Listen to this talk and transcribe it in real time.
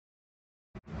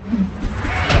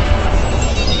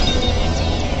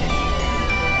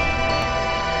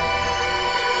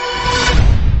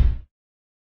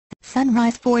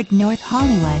Sunrise Ford North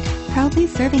Hollywood, proudly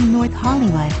serving North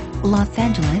Hollywood, Los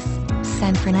Angeles,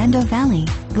 San Fernando Valley,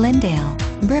 Glendale,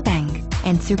 Burbank,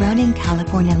 and surrounding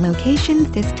California locations.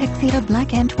 This TUXEDO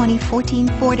Black and 2014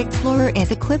 Ford Explorer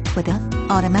is equipped with a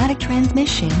automatic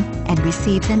transmission and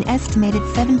receives an estimated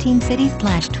 17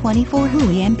 city/24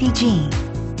 Hui mpg.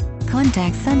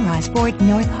 Contact Sunrise Ford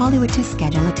North Hollywood to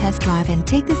schedule a test drive and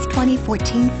take this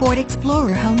 2014 Ford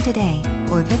Explorer home today,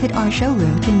 or visit our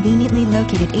showroom conveniently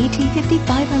located at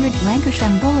 5500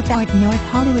 Lankershim Blvd, North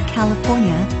Hollywood,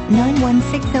 California,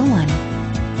 91601.